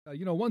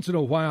Once in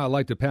a while, I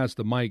like to pass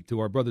the mic to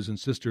our brothers and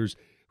sisters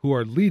who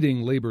are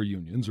leading labor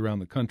unions around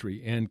the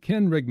country, and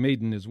Ken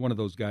Rigmaiden is one of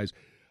those guys.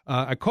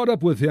 I caught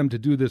up with him to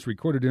do this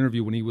recorded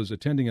interview when he was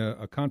attending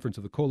a conference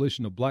of the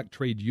Coalition of Black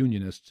Trade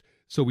Unionists.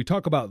 So we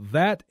talk about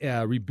that,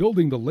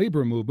 rebuilding the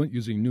labor movement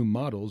using new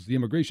models, the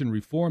immigration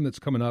reform that's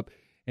coming up,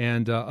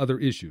 and other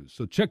issues.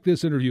 So check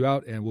this interview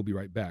out, and we'll be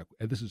right back.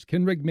 This is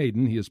Ken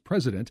Rigmaiden. He is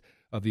president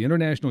of the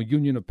International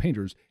Union of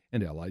Painters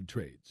and Allied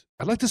Trades.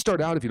 I'd like to start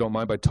out, if you don't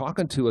mind, by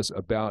talking to us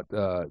about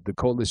the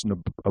Coalition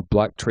of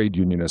Black Trade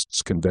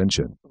Unionists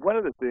Convention. One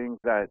of the things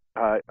that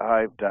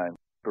I've done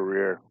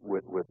career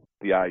with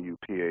the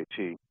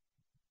IUPAT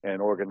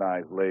and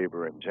organized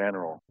labor in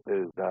general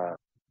is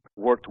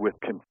worked with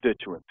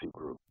constituency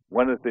groups.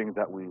 One of the things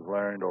that we've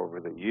learned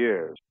over the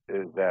years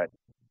is that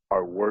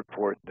our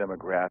workforce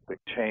demographic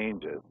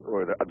changes,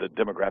 or the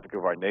demographic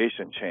of our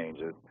nation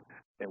changes,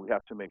 and we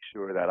have to make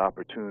sure that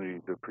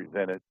opportunities are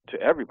presented to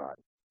everybody,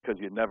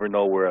 because you never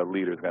know where a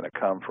leader is going to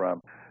come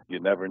from. You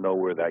never know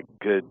where that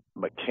good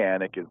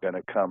mechanic is going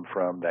to come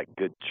from, that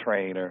good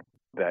trainer,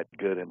 that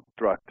good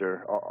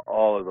instructor,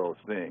 all of those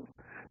things.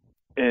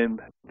 And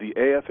the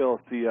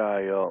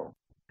AFL-CIO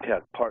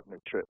has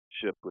partnership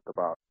with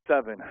about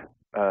 7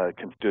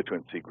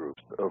 constituency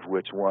groups, of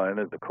which one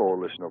is the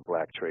Coalition of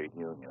Black Trade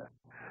Unionists.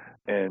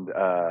 And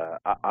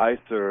I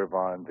serve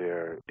on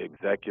their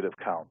executive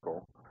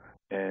council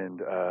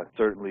and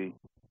certainly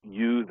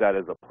use that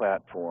as a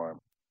platform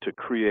to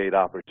create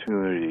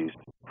opportunities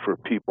for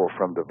people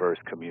from diverse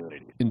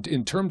communities.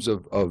 In terms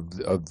of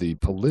the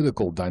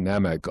political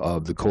dynamic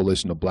of the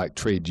Coalition of Black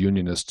Trade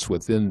Unionists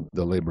within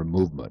the labor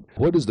movement,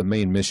 what is the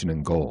main mission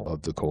and goal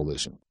of the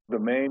coalition? The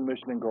main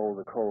mission and goal of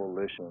the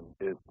coalition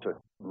is to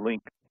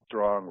link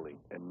strongly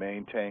and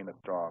maintain a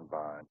strong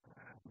bond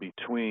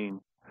between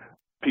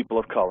people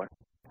of color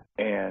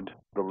and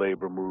the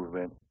labor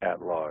movement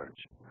at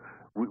large.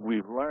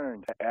 We've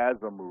learned as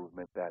a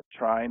movement that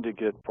trying to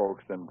get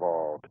folks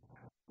involved,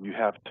 you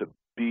have to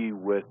be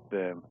with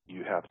them,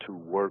 you have to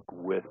work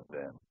with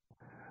them.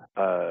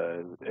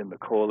 In the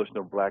Coalition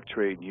of Black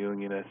Trade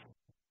Unionists,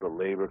 the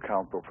Labor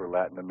Council for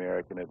Latin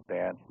American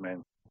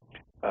Advancement,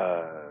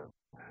 the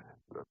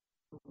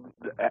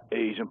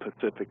Asian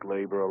Pacific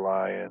Labor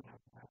Alliance,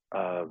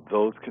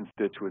 those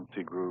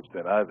constituency groups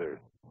and others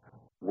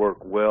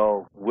work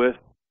well with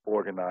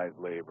organized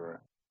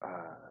labor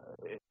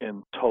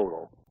in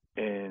total.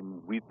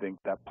 And we think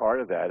that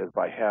part of that is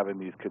by having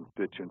these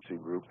constituency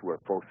groups where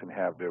folks can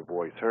have their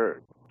voice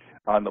heard.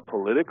 On the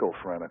political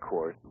front, of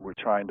course, we're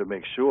trying to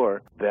make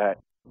sure that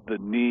the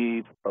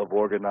needs of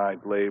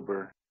organized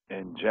labor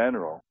in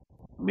general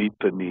meet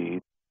the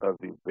needs of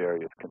these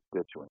various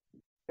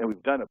constituencies. And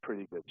we've done a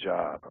pretty good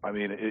job. I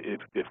mean,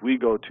 if we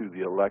go to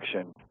the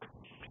election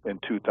in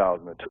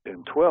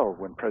 2012,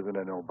 when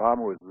President Obama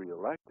was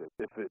reelected,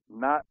 if it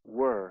not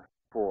were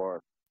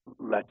for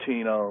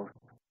Latinos,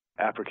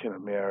 African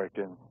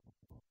Americans,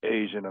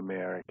 Asian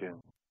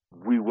Americans,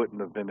 we wouldn't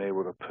have been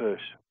able to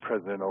push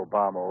President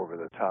Obama over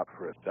the top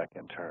for a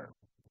second term.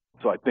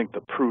 So I think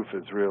the proof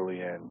is really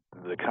in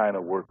the kind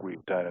of work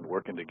we've done and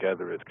working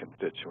together as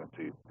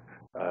constituencies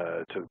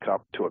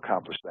to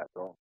accomplish that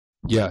goal.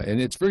 Yeah, and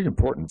it's very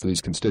important for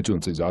these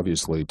constituencies,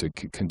 obviously, to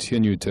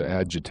continue to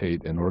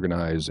agitate and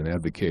organize and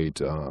advocate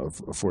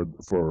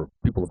for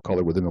people of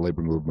color within the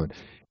labor movement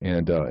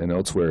and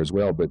elsewhere as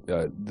well. But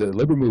the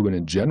labor movement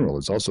in general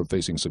is also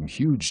facing some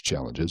huge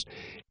challenges,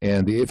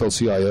 and the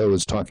AFL-CIO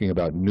is talking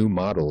about new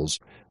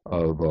models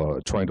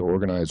of trying to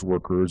organize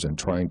workers and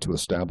trying to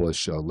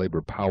establish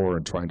labor power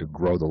and trying to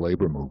grow the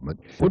labor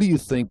movement. What do you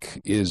think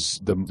is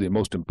the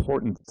most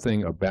important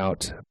thing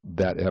about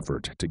that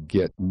effort to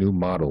get new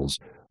models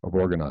of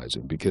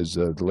organizing? Because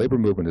the labor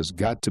movement has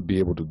got to be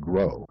able to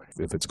grow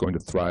if it's going to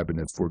thrive and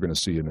if we're going to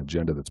see an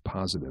agenda that's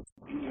positive.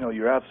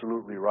 You're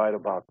absolutely right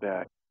about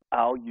that.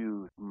 I'll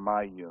use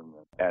my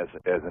union as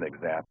an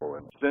example.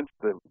 And since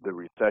the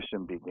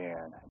recession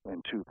began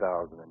in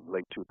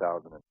late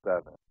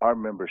 2007, our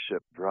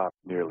membership dropped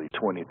nearly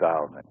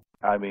 20,000.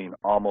 I mean,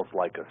 almost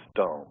like a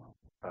stone.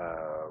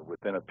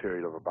 Within a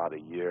period of about a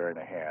year and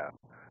a half,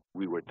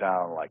 we were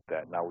down like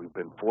that. Now, we've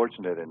been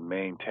fortunate in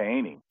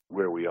maintaining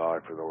where we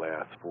are for the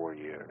last 4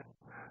 years,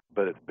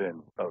 but it's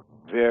been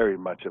very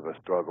much of a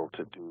struggle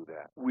to do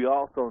that. We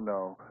also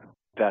know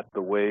that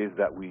the ways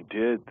that we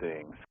did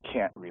things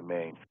can't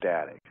remain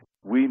static.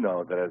 We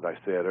know that, as I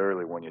said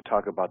earlier, when you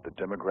talk about the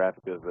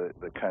demographic of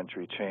the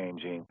country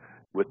changing,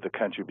 with the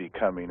country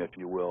becoming, if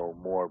you will,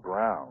 more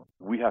brown,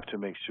 we have to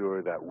make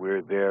sure that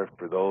we're there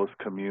for those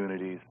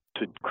communities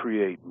to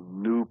create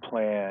new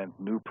plans,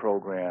 new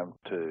programs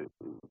to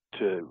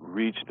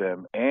reach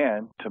them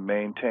and to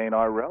maintain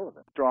our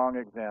relevance. Strong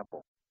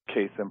example,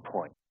 case in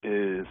point,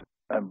 is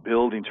in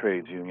building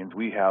trades unions,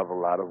 we have a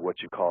lot of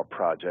what you call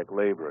project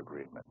labor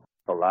agreements.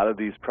 A lot of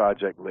these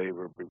project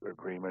labor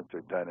agreements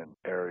are done in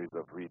areas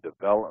of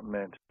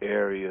redevelopment,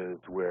 areas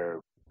where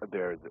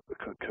there's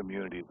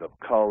communities of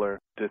color,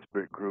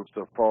 disparate groups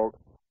of folks,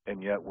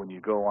 and yet when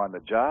you go on the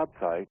job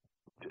site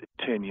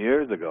 10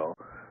 years ago,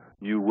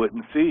 you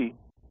wouldn't see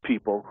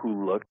people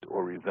who looked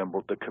or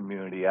resembled the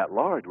community at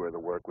large where the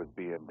work was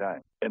being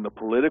done. In the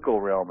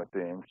political realm of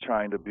things,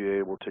 trying to be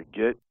able to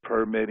get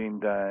permitting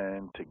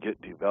done, to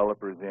get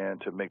developers in,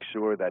 to make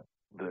sure that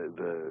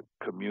the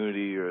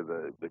community or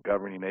the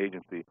governing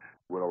agency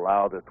would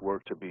allow this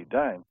work to be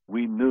done,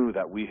 we knew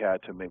that we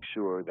had to make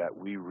sure that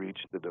we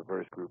reached the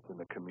diverse groups in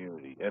the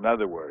community. In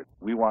other words,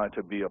 we wanted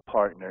to be a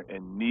partner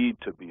and need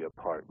to be a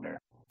partner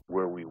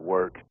where we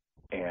work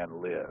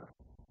and live.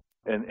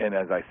 And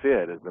as I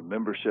said, as the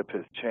membership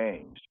has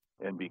changed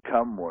and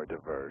become more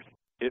diverse,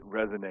 it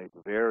resonates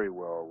very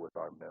well with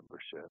our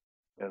membership.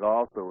 It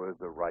also is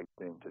the right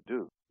thing to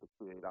do, to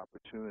create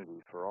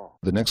opportunities for all.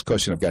 The next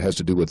question I've got has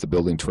to do with the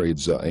building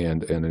trades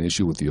and an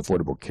issue with the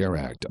Affordable Care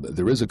Act.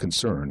 There is a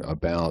concern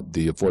about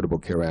the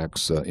Affordable Care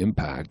Act's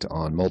impact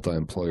on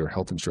multi-employer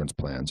health insurance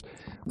plans.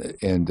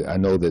 And I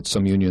know that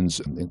some unions,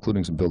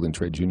 including some building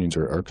trades unions,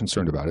 are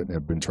concerned about it and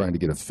have been trying to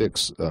get a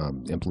fix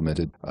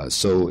implemented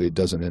so it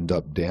doesn't end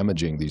up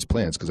damaging these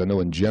plans. Because I know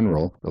in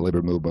general, the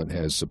labor movement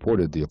has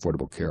supported the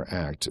Affordable Care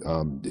Act.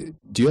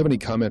 Do you have any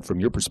comment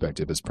from your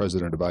perspective as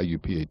president of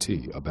IUPAT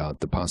about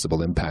the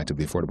possible impact of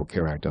the Affordable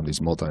Care Act on these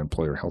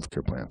multi-employer health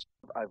care plans?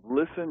 I've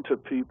listened to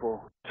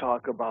people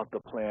talk about the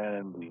plan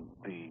and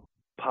the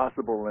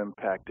possible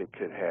impact it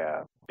could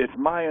have. It's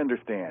my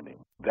understanding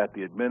that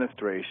the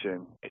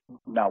administration,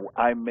 now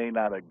I may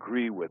not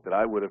agree with it,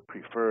 I would have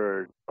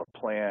preferred a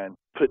plan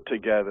put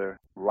together,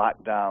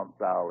 locked down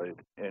solid,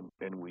 and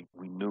we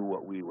knew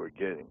what we were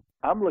getting.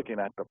 I'm looking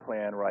at the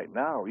plan right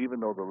now, even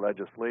though the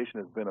legislation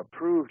has been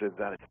approved, is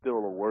that it's still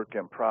a work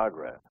in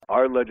progress.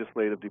 Our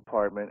legislative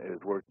department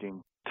is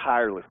working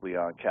tirelessly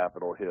on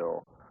Capitol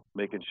Hill,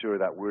 making sure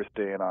that we're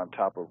staying on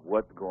top of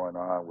what's going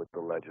on with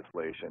the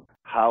legislation.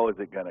 How is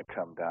it going to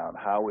come down?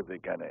 How is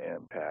it going to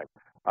impact?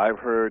 I've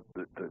heard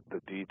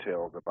the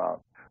details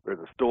about, or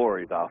the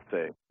stories, I'll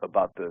say,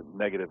 about the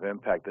negative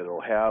impact that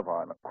it'll have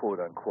on, quote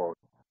unquote,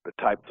 the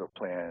types of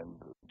plans,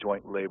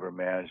 joint labor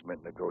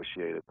management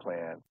negotiated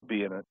plans,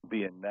 being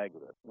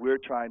negative. We're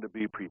trying to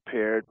be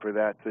prepared for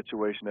that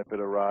situation if it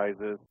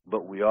arises,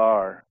 but we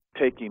are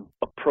taking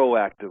a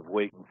proactive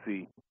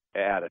wait-and-see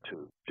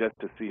attitude just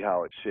to see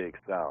how it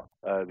shakes out.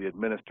 The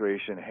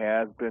administration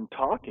has been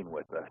talking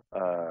with us,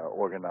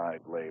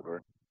 organized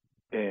labor,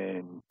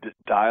 and this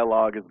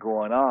dialogue is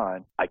going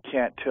on. I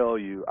can't tell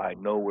you I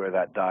know where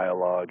that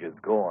dialogue is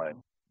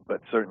going,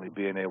 but certainly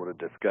being able to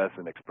discuss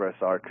and express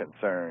our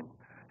concerns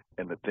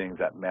and the things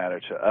that matter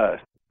to us,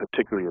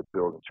 particularly as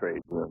building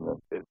trades,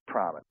 is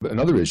prominent.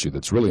 Another issue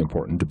that's really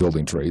important to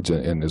building trades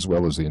and as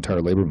well as the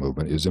entire labor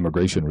movement is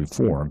immigration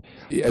reform.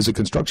 As a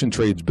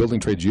building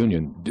trades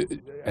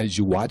union, as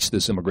you watch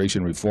this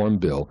immigration reform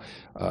bill,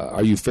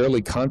 are you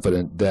fairly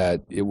confident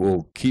that it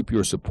will keep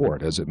your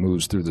support as it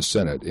moves through the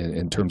Senate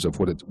in terms of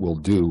what it will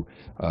do,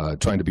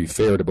 trying to be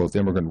fair to both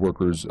immigrant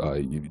workers,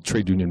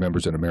 trade union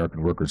members, and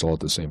American workers all at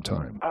the same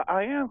time?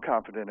 I am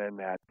confident in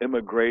that.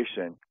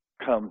 Immigration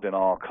comes in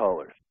all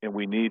colors, and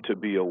we need to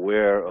be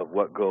aware of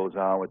what goes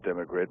on with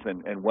immigrants.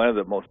 And one of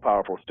the most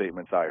powerful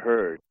statements I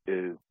heard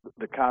is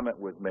the comment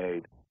was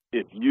made,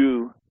 if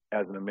you,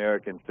 as an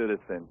American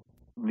citizen,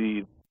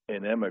 need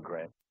an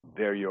immigrant,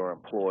 they're your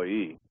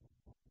employee.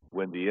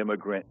 When the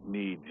immigrant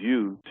needs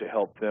you to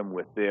help them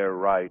with their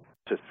rights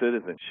to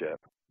citizenship,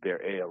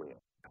 they're alien.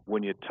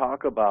 When you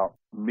talk about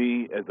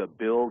me as a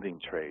building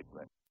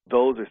tradesman,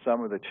 those are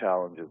some of the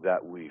challenges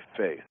that we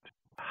faced.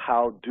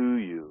 How do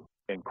you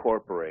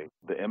incorporate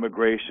the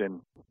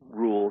immigration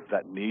rules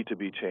that need to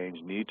be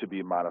changed, need to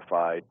be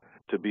modified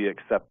to be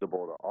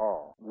acceptable to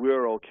all?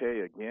 We're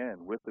okay, again,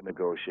 with the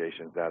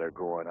negotiations that are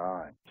going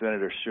on.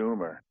 Senator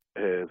Schumer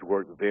has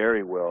worked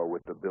very well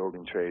with the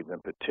building trades in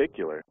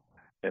particular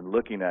in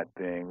looking at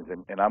things,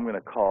 and I'm going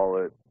to call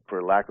it,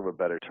 for lack of a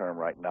better term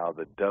right now,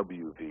 the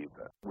W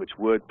visa, which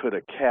would put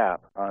a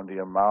cap on the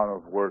amount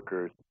of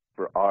workers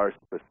for our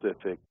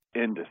specific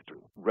industry.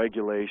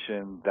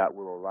 Regulation that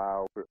will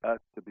allow for us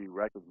to be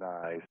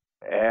recognized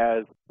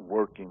as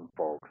working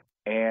folks,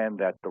 and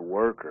that the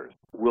workers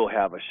will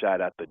have a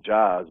shot at the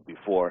jobs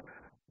before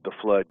the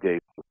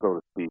floodgates, so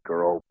to speak,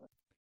 are open.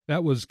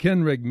 That was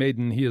Ken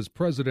Rigmaiden. He is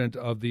president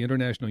of the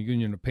International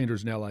Union of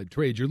Painters and Allied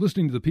Trades. You're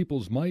listening to the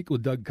People's Mic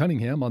with Doug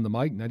Cunningham on the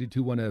mic,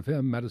 92.1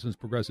 FM, Madison's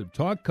Progressive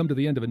Talk. Come to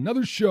the end of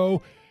another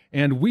show,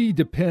 and we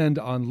depend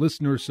on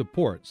listener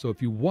support. So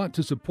if you want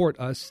to support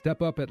us,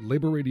 step up at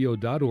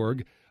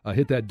laborradio.org.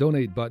 Hit that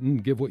donate button,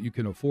 give what you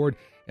can afford,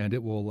 and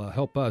it will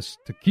help us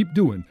to keep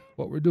doing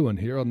what we're doing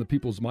here on the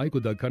People's Mic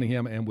with Doug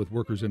Cunningham and with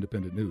Workers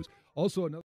Independent News. Also, another